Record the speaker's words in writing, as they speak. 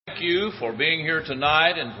thank you for being here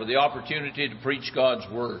tonight and for the opportunity to preach God's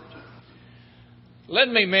Word. Let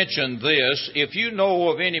me mention this. If you know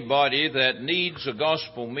of anybody that needs a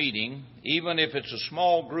gospel meeting, even if it's a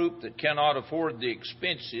small group that cannot afford the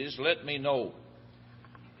expenses, let me know.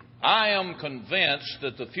 I am convinced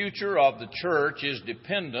that the future of the church is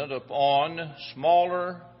dependent upon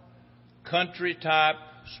smaller, country-type,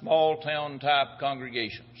 small-town type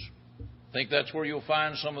congregations. I think that's where you'll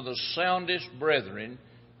find some of the soundest brethren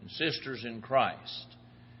and sisters in Christ.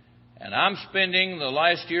 And I'm spending the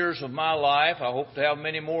last years of my life, I hope to have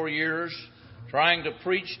many more years, trying to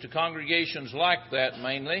preach to congregations like that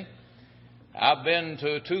mainly. I've been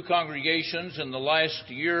to 2 congregations in the last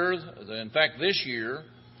year, in fact this year,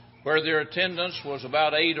 where their attendance was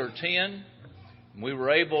about 8 or 10. We were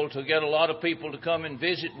able to get a lot of people to come and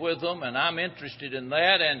visit with them, and I'm interested in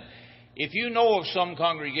that. And if you know of some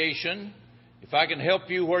congregation, if I can help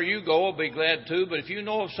you where you go, I'll be glad to. But if you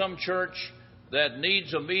know of some church that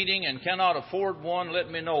needs a meeting and cannot afford one,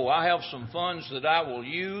 let me know. I have some funds that I will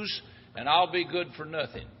use, and I'll be good for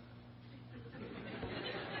nothing.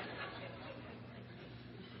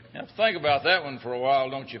 You have to think about that one for a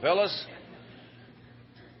while, don't you, fellas?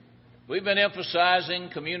 We've been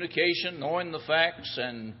emphasizing communication, knowing the facts,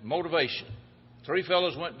 and motivation. 3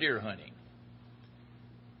 fellows went deer hunting.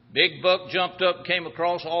 Big buck jumped up, came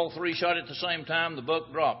across, all 3 shot at the same time. The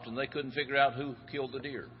buck dropped, and they couldn't figure out who killed the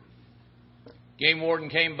deer. Game warden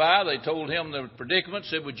came by. They told him the predicament,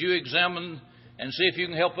 said, would you examine and see if you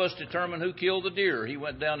can help us determine who killed the deer? He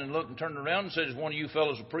went down and looked and turned around and said, is one of you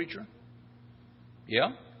fellows a preacher? Yeah.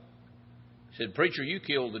 He said, preacher, you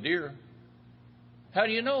killed the deer. How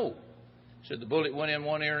do you know? He said, the bullet went in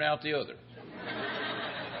one ear and out the other.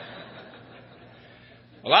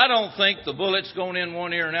 Well, I don't think the bullet's going in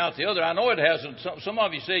one ear and out the other. I know it hasn't. Some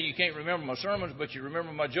of you say you can't remember my sermons, but you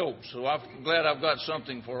remember my jokes. So I'm glad I've got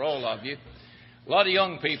something for all of you. A lot of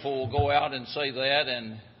young people will go out and say that,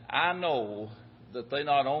 and I know that they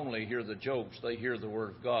not only hear the jokes, they hear the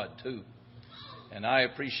Word of God too. And I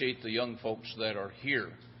appreciate the young folks that are here.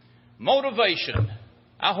 Motivation.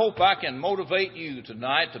 I hope I can motivate you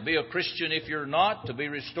tonight to be a Christian if you're not, to be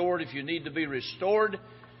restored if you need to be restored,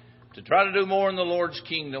 to try to do more in the Lord's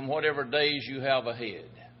kingdom whatever days you have ahead.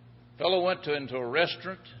 A fellow went into a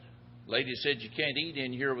restaurant. The lady said, you can't eat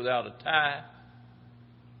in here without a tie.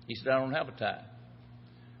 He said, I don't have a tie.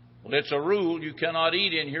 Well, it's a rule. You cannot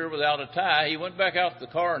eat in here without a tie. He went back out to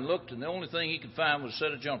the car and looked, and the only thing he could find was a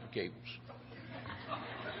set of jumper cables.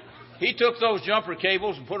 He took those jumper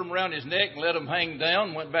cables and put them around his neck and let them hang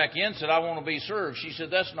down, went back in, said, I want to be served. She said,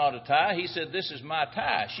 that's not a tie. He said, this is my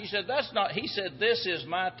tie. She said, that's not. He said, this is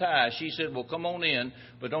my tie. She said, well, come on in,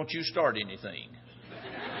 but don't you start anything.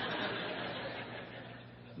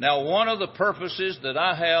 Now, one of the purposes that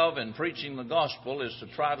I have in preaching the gospel is to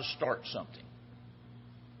try to start something.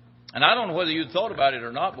 And I don't know whether you've thought about it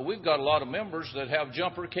or not, but we've got a lot of members that have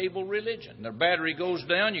jumper cable religion. Their battery goes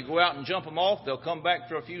down, you go out and jump them off, they'll come back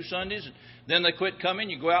for a few Sundays, and then they quit coming,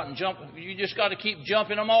 you go out and jump. You just got to keep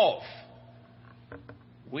jumping them off.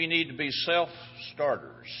 We need to be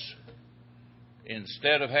self-starters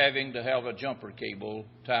instead of having to have a jumper cable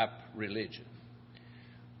type religion.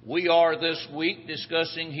 We are this week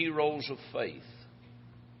discussing heroes of faith.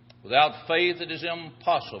 Without faith, it is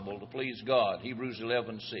impossible to please God. Hebrews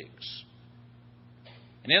 11:6.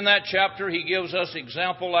 And in that chapter, he gives us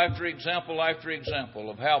example after example after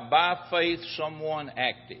example of how by faith someone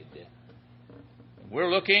acted.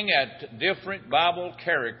 We're looking at different Bible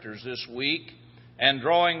characters this week and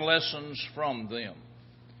drawing lessons from them.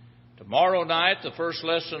 Tomorrow night, the first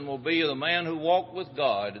lesson will be the man who walked with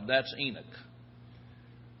God, and that's Enoch.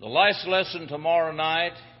 The last lesson tomorrow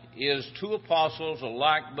night is 2 apostles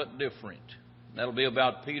alike but different. That'll be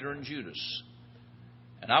about Peter and Judas.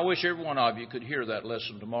 And I wish every one of you could hear that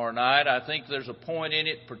lesson tomorrow night. I think there's a point in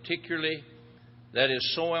it particularly that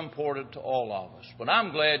is so important to all of us. But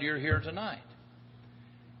I'm glad you're here tonight.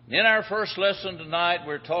 In our first lesson tonight,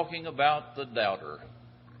 we're talking about the doubter.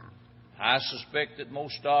 I suspect that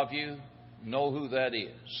most of you know who that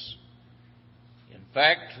is. In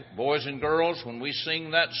fact, boys and girls, when we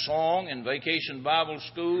sing that song in Vacation Bible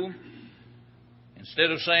School,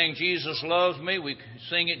 instead of saying Jesus loves me, we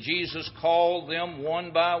sing it, Jesus called them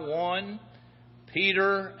one by one,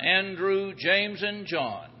 Peter, Andrew, James, and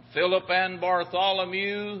John, Philip and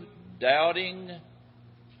Bartholomew, doubting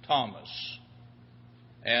Thomas,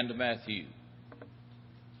 and Matthew.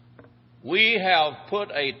 We have put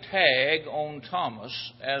a tag on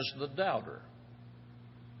Thomas as the doubter.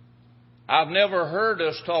 I've never heard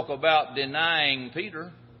us talk about denying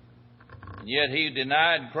Peter, and yet he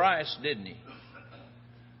denied Christ, didn't he?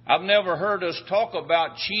 I've never heard us talk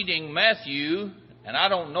about cheating Matthew, and I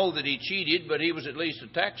don't know that he cheated, but he was at least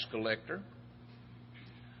a tax collector.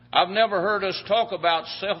 I've never heard us talk about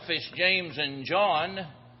selfish James and John.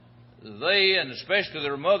 They, and especially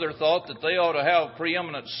their mother, thought that they ought to have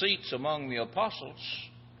preeminent seats among the apostles.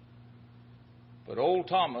 But old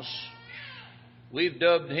Thomas, we've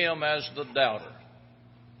dubbed him as the doubter.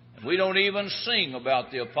 And we don't even sing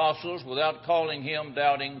about the apostles without calling him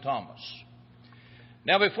Doubting Thomas.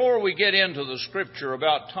 Now, before we get into the scripture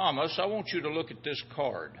about Thomas, I want you to look at this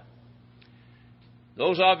card.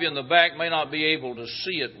 Those of you in the back may not be able to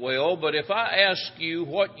see it well, but if I ask you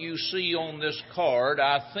what you see on this card,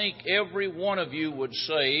 I think every one of you would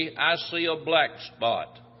say, I see a black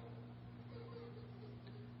spot.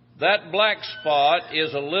 That black spot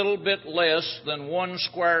is a little bit less than 1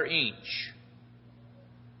 square inch.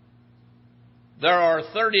 There are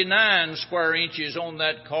 39 square inches on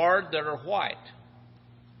that card that are white.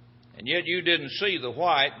 And yet you didn't see the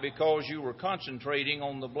white because you were concentrating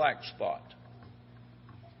on the black spot.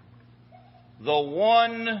 The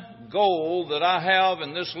one goal that I have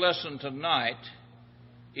in this lesson tonight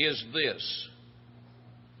is this.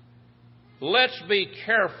 Let's be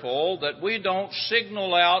careful that we don't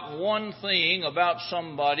signal out one thing about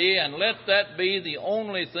somebody and let that be the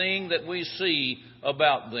only thing that we see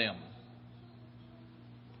about them.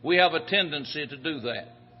 We have a tendency to do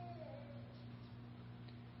that.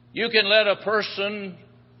 You can let a person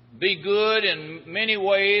be good in many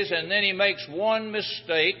ways, and then he makes one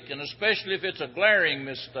mistake, and especially if it's a glaring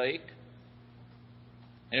mistake.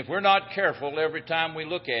 And if we're not careful, every time we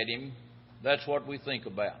look at him, that's what we think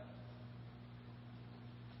about.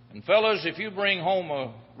 And fellas, if you bring home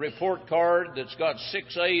a report card that's got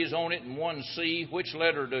 6 A's on it and 1 C, which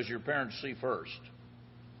letter does your parents see first?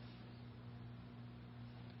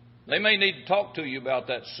 They may need to talk to you about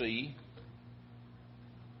that C,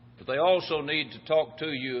 but they also need to talk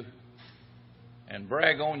to you and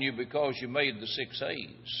brag on you because you made the 6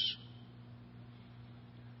 A's.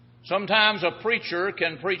 Sometimes a preacher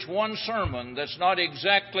can preach one sermon that's not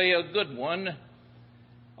exactly a good one.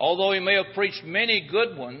 Although he may have preached many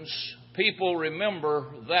good ones, people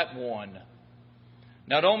remember that one.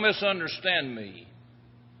 Now, don't misunderstand me.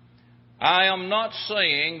 I am not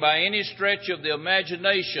saying by any stretch of the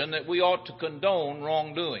imagination that we ought to condone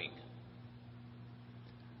wrongdoing.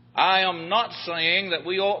 I am not saying that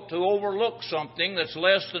we ought to overlook something that's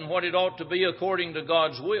less than what it ought to be according to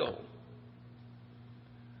God's will.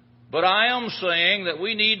 But I am saying that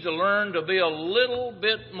we need to learn to be a little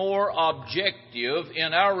bit more objective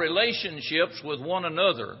in our relationships with one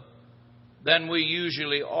another than we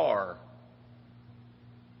usually are.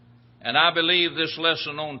 And I believe this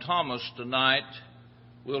lesson on Thomas tonight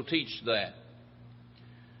will teach that.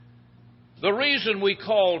 The reason we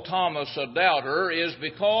call Thomas a doubter is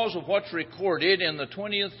because of what's recorded in the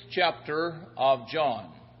 20th chapter of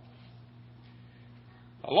John.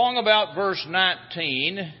 Along about verse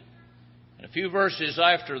 19, and a few verses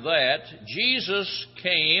after that, Jesus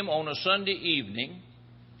came on a Sunday evening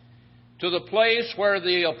to the place where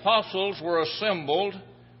the apostles were assembled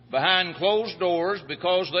behind closed doors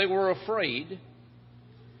because they were afraid.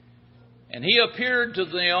 And he appeared to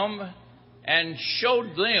them and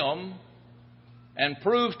showed them and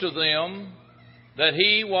proved to them that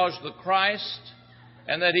he was the Christ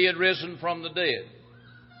and that he had risen from the dead.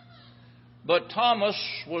 But Thomas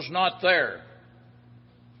was not there.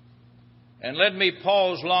 And let me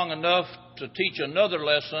pause long enough to teach another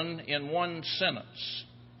lesson in one sentence.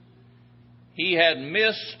 He had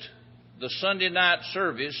missed the Sunday night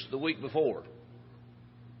service the week before.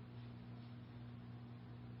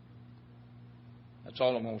 That's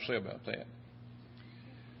all I'm going to say about that.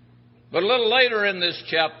 But a little later in this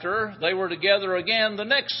chapter, they were together again the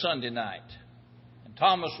next Sunday night, and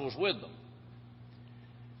Thomas was with them.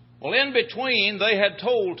 Well, in between, they had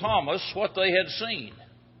told Thomas what they had seen.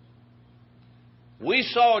 We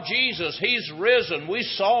saw Jesus. He's risen. We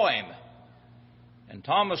saw him. And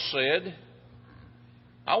Thomas said,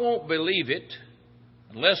 I won't believe it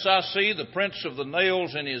unless I see the prints of the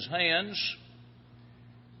nails in his hands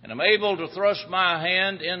and I'm able to thrust my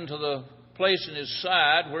hand into the place in his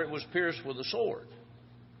side where it was pierced with a sword.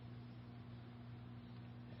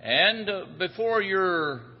 And before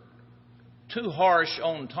you're too harsh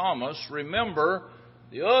on Thomas, remember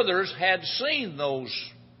the others had seen those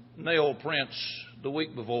nail prints the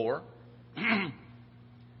week before.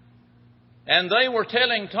 And they were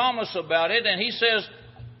telling Thomas about it, and he says,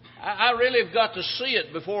 I really have got to see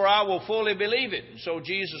it before I will fully believe it. So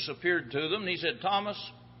Jesus appeared to them, and he said, Thomas,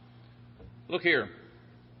 look here.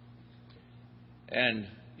 And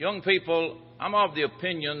young people, I'm of the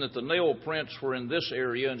opinion that the nail prints were in this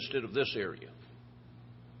area instead of this area.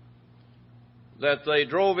 That they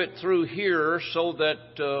drove it through here so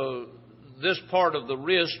that this part of the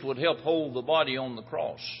wrist would help hold the body on the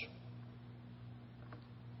cross.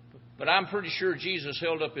 But I'm pretty sure Jesus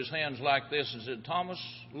held up his hands like this and said, Thomas,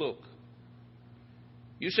 look.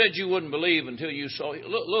 You said you wouldn't believe until you saw it.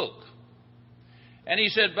 Look. And he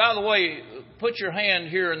said, by the way, put your hand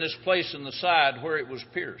here in this place in the side where it was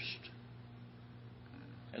pierced.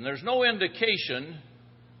 And there's no indication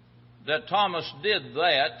that Thomas did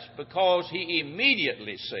that, because he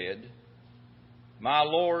immediately said, my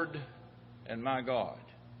Lord and my God.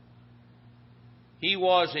 He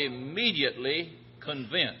was immediately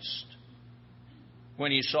convinced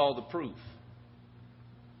when he saw the proof.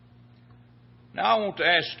 Now I want to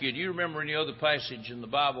ask you, do you remember any other passage in the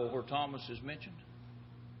Bible where Thomas is mentioned?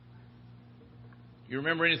 You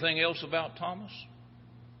remember anything else about Thomas?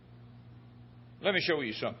 Let me show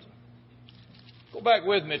you something. Go back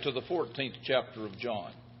with me to the 14th chapter of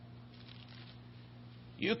John.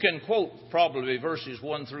 You can quote probably verses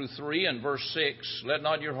 1 through 3 and verse 6. Let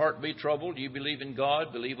not your heart be troubled. You believe in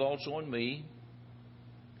God, believe also in me.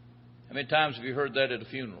 How many times have you heard that at a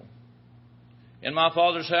funeral? In my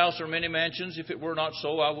Father's house are many mansions. If it were not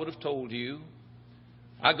so, I would have told you.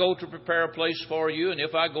 I go to prepare a place for you, and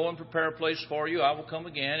if I go and prepare a place for you, I will come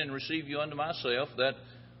again and receive you unto myself, that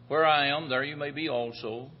where I am, there you may be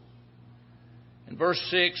also. In verse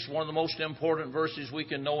 6, one of the most important verses we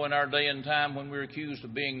can know in our day and time when we're accused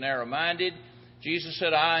of being narrow-minded, Jesus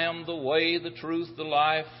said, I am the way, the truth, the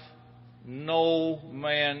life. No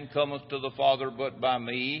man cometh to the Father but by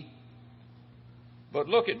me. But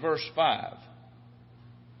look at verse 5.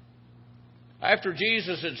 After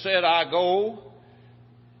Jesus had said, I go,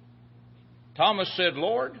 Thomas said,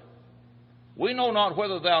 Lord, we know not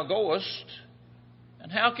whither thou goest,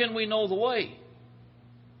 and how can we know the way?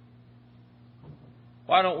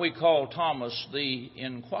 Why don't we call Thomas the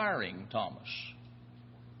inquiring Thomas?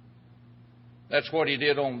 That's what he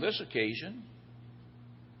did on this occasion.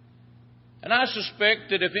 And I suspect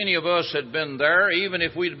that if any of us had been there, even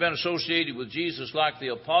if we'd been associated with Jesus like the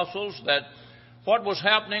apostles, that what was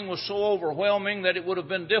happening was so overwhelming that it would have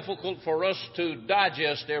been difficult for us to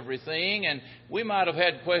digest everything, and we might have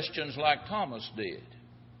had questions like Thomas did.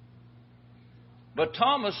 But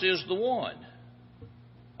Thomas is the one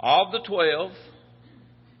of the 12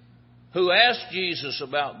 who asked Jesus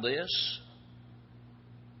about this,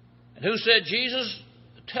 and who said, Jesus,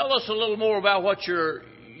 tell us a little more about what you're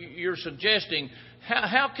suggesting.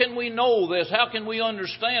 How can we know this? How can we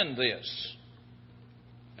understand this?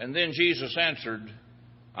 And then Jesus answered,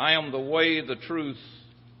 I am the way, the truth,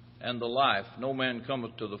 and the life. No man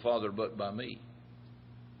cometh to the Father but by me.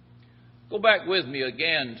 Go back with me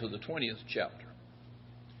again to the 20th chapter.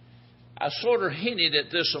 I sort of hinted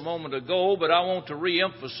at this a moment ago, but I want to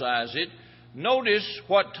re-emphasize it. Notice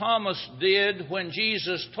what Thomas did when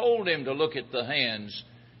Jesus told him to look at the hands.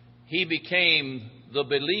 He became the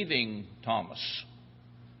believing Thomas.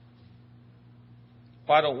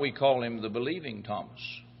 Why don't we call him the believing Thomas?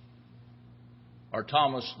 Or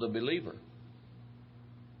Thomas the believer?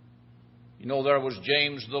 You know, there was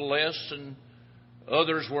James the Less, and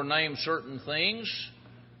others were named certain things.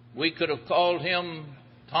 We could have called him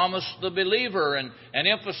Thomas the believer and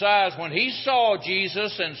emphasized when he saw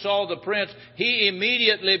Jesus and saw the prints, he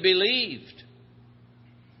immediately believed.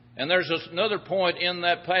 And there's another point in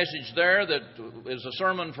that passage there that is a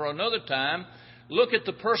sermon for another time. Look at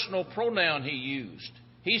the personal pronoun he used.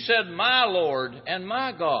 He said, my Lord and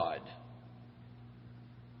my God.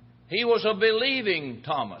 He was a believing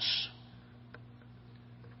Thomas.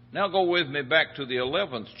 Now go with me back to the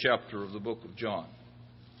 11th chapter of the book of John.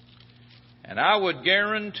 And I would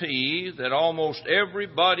guarantee that almost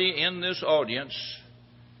everybody in this audience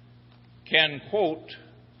can quote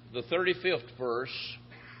the 35th verse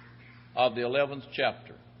of the 11th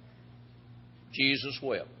chapter. Jesus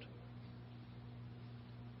wept.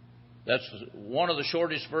 That's one of the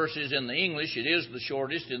shortest verses in the English. It is the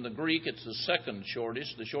shortest. In the Greek, it's the second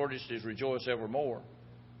shortest. The shortest is rejoice evermore.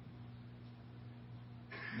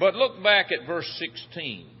 But look back at verse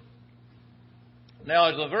 16.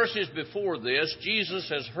 Now, the verses before this, Jesus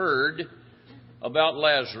has heard about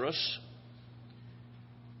Lazarus,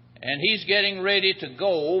 and he's getting ready to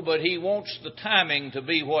go, but he wants the timing to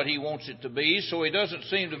be what he wants it to be, so he doesn't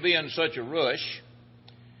seem to be in such a rush.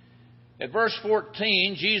 At verse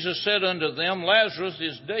 14, Jesus said unto them, Lazarus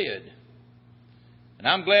is dead. And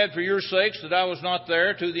I'm glad for your sakes that I was not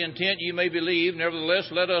there, to the intent ye may believe. Nevertheless,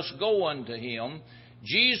 let us go unto him.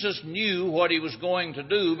 Jesus knew what he was going to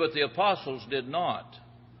do, but the apostles did not.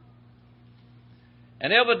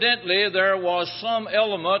 And evidently there was some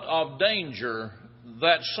element of danger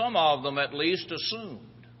that some of them at least assumed.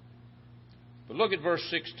 But look at verse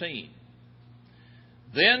 16.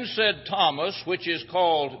 Then said Thomas, which is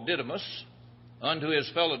called Didymus, unto his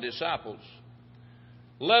fellow disciples,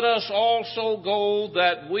 Let us also go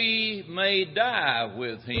that we may die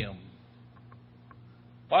with him.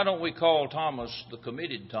 Why don't we call Thomas the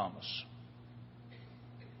committed Thomas?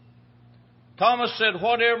 Thomas said,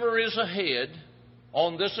 whatever is ahead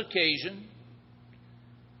on this occasion,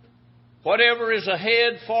 whatever is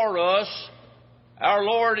ahead for us, our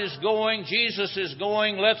Lord is going, Jesus is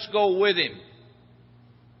going, let's go with him.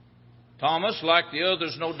 Thomas, like the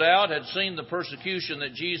others no doubt, had seen the persecution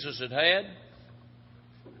that Jesus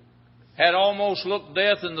had almost looked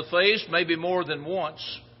death in the face, maybe more than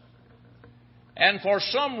once. And for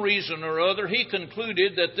some reason or other, he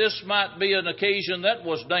concluded that this might be an occasion that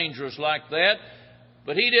was dangerous like that.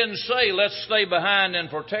 But he didn't say, let's stay behind and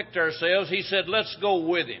protect ourselves. He said, let's go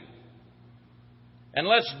with him. And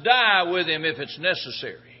let's die with him if it's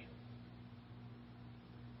necessary.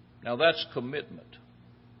 Now that's commitment.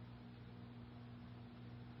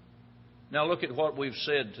 Now look at what we've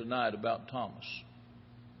said tonight about Thomas.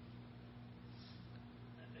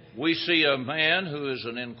 We see a man who is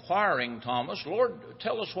an inquiring Thomas. Lord,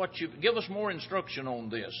 tell us give us more instruction on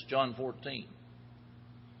this, John 14.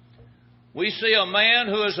 We see a man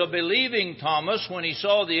who is a believing Thomas when he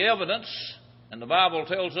saw the evidence, and the Bible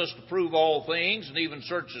tells us to prove all things and even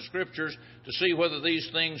search the Scriptures to see whether these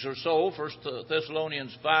things are so, 1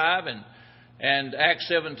 Thessalonians 5 and Acts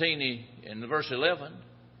 17 in verse 11.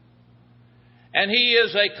 And he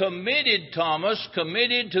is a committed Thomas,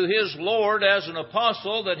 committed to his Lord as an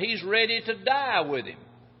apostle, that he's ready to die with him.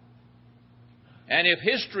 And if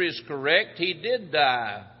history is correct, he did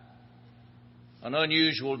die an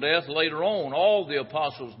unusual death later on. All the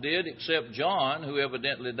apostles did except John, who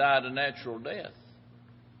evidently died a natural death.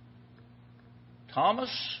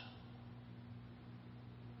 Thomas,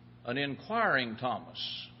 an inquiring Thomas,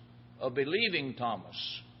 a believing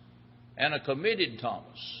Thomas, and a committed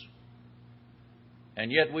Thomas. And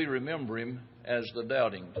yet we remember him as the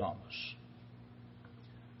doubting Thomas.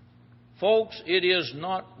 Folks, it is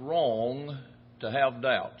not wrong to have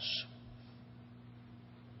doubts.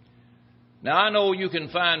 Now, I know you can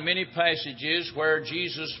find many passages where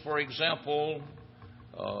Jesus, for example,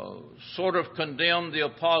 sort of condemned the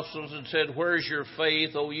apostles and said, where's your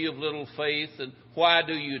faith, O ye of little faith, and why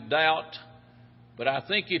do you doubt? But I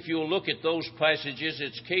think if you'll look at those passages,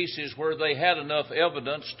 it's cases where they had enough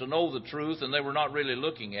evidence to know the truth and they were not really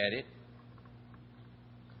looking at it.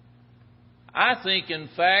 I think, in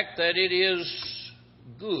fact, that it is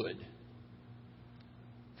good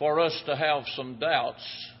for us to have some doubts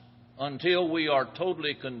until we are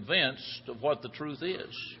totally convinced of what the truth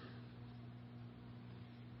is.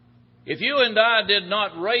 If you and I did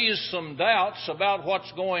not raise some doubts about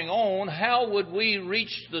what's going on, how would we reach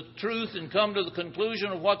the truth and come to the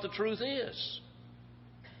conclusion of what the truth is?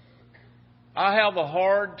 I have a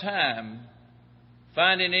hard time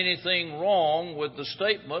finding anything wrong with the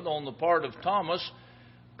statement on the part of Thomas.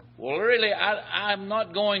 Well, really, I'm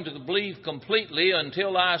not going to believe completely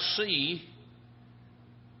until I see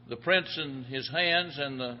the prints in his hands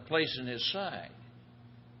and the place in his side.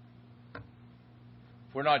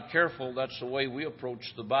 If we're not careful, that's the way we approach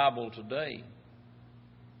the Bible today.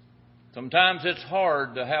 Sometimes it's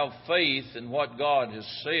hard to have faith in what God has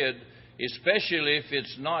said, especially if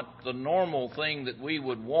it's not the normal thing that we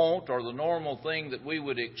would want or the normal thing that we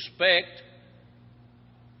would expect,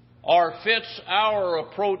 or fits our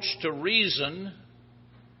approach to reason.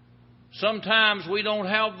 Sometimes we don't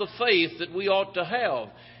have the faith that we ought to have.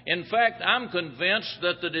 In fact, I'm convinced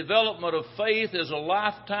that the development of faith is a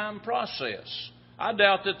lifetime process. I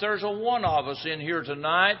doubt that there's a one of us in here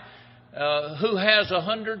tonight who has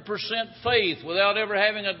 100% faith without ever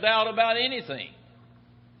having a doubt about anything.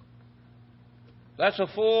 That's a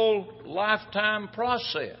full lifetime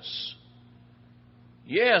process.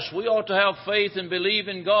 Yes, we ought to have faith and believe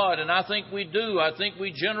in God, and I think we do. I think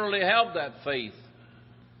we generally have that faith.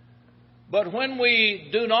 But when we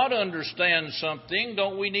do not understand something,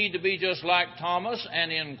 don't we need to be just like Thomas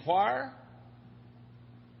and inquire?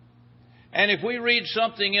 And if we read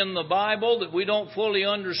something in the Bible that we don't fully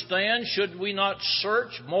understand, should we not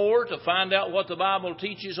search more to find out what the Bible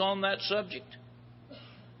teaches on that subject?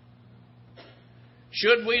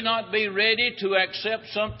 Should we not be ready to accept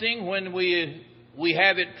something when we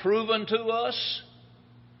have it proven to us?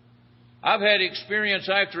 I've had experience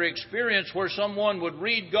after experience where someone would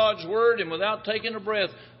read God's Word and without taking a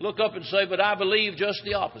breath look up and say, but I believe just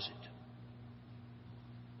the opposite.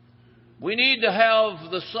 We need to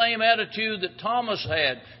have the same attitude that Thomas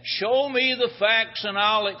had. Show me the facts and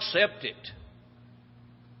I'll accept it.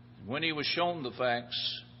 When he was shown the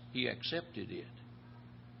facts, he accepted it.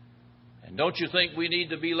 And don't you think we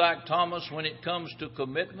need to be like Thomas when it comes to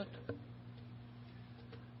commitment?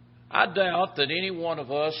 I doubt that any one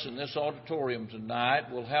of us in this auditorium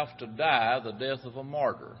tonight will have to die the death of a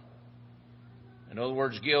martyr. In other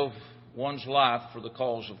words, give one's life for the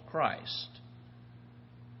cause of Christ.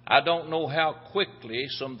 I don't know how quickly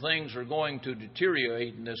some things are going to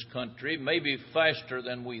deteriorate in this country, maybe faster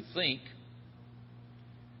than we think.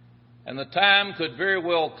 And the time could very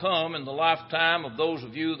well come in the lifetime of those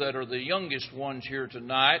of you that are the youngest ones here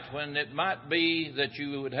tonight when it might be that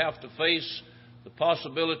you would have to face the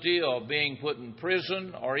possibility of being put in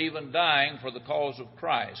prison or even dying for the cause of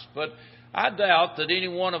Christ. But I doubt that any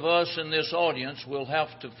one of us in this audience will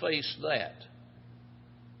have to face that.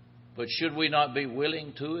 But should we not be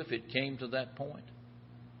willing to if it came to that point?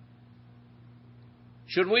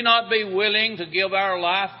 Should we not be willing to give our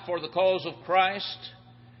life for the cause of Christ?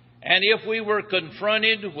 And if we were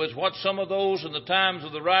confronted with what some of those in the times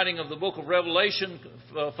of the writing of the book of Revelation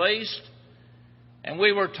faced, and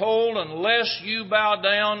we were told, unless you bow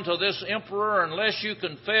down to this emperor, unless you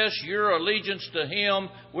confess your allegiance to him,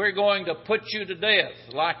 we're going to put you to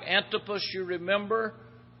death. Like Antipas, you remember,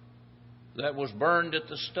 that was burned at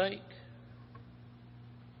the stake.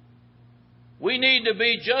 We need to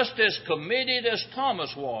be just as committed as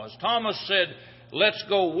Thomas was. Thomas said, let's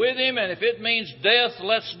go with him, and if it means death,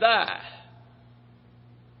 let's die.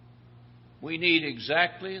 We need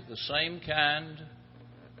exactly the same kind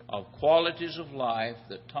of qualities of life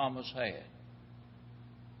that Thomas had.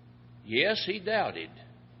 Yes, he doubted,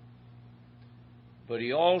 but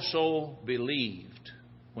he also believed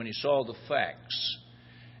when he saw the facts.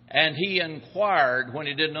 And he inquired when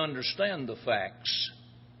he didn't understand the facts.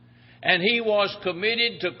 And he was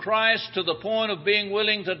committed to Christ to the point of being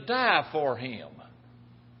willing to die for him.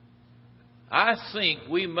 I think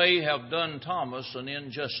we may have done Thomas an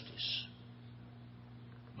injustice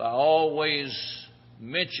by always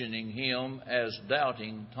mentioning him as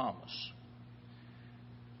doubting Thomas.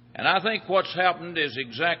 And I think what's happened is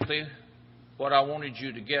exactly what I wanted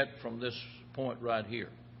you to get from this point right here.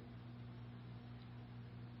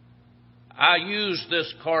 I use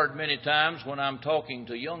this card many times when I'm talking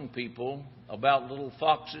to young people about little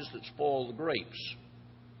foxes that spoil the grapes.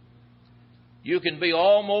 You can be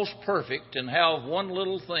almost perfect and have one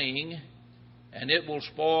little thing, and it will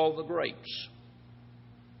spoil the grapes.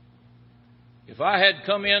 If I had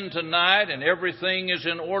come in tonight and everything is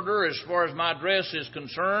in order as far as my dress is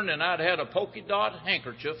concerned, and I'd had a polka dot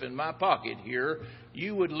handkerchief in my pocket here,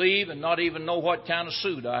 you would leave and not even know what kind of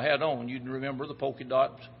suit I had on. You'd remember the polka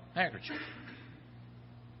dot handkerchief.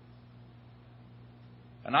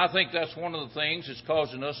 And I think that's one of the things that's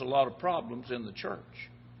causing us a lot of problems in the church.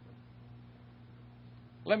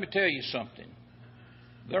 Let me tell you something.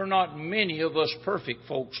 There are not many of us perfect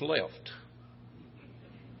folks left.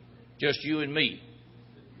 Just you and me.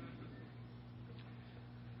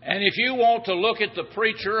 And if you want to look at the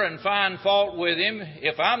preacher and find fault with him,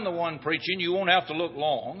 if I'm the one preaching, you won't have to look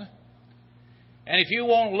long. And if you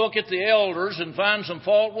want to look at the elders and find some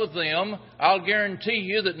fault with them, I'll guarantee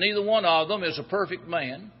you that neither one of them is a perfect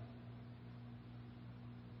man.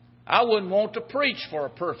 I wouldn't want to preach for a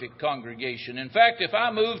perfect congregation. In fact, if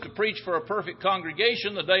I moved to preach for a perfect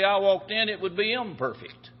congregation, the day I walked in, it would be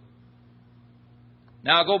imperfect.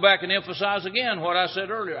 Now, I'll go back and emphasize again what I said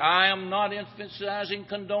earlier. I am not emphasizing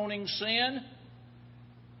condoning sin.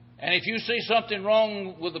 And if you see something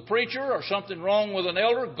wrong with the preacher or something wrong with an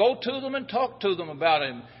elder, go to them and talk to them about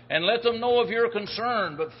it and let them know of your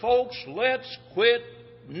concern. But folks, let's quit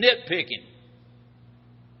nitpicking.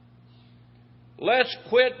 Let's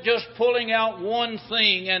quit just pulling out one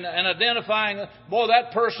thing and identifying, boy,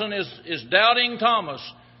 that person is doubting Thomas.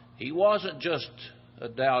 He wasn't just a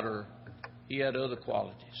doubter. He had other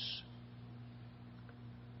qualities.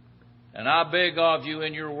 And I beg of you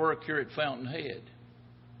in your work here at Fountainhead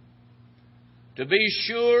to be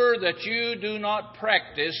sure that you do not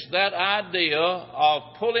practice that idea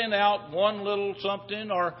of pulling out one little something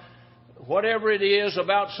or whatever it is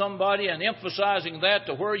about somebody and emphasizing that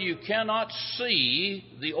to where you cannot see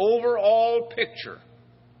the overall picture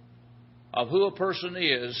of who a person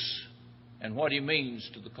is and what he means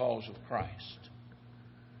to the cause of Christ.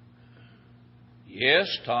 Yes,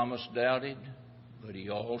 Thomas doubted, but he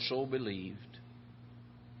also believed,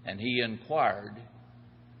 and he inquired,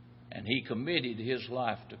 and he committed his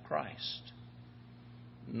life to Christ.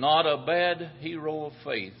 Not a bad hero of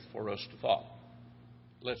faith for us to follow.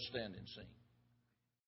 Let's stand and sing.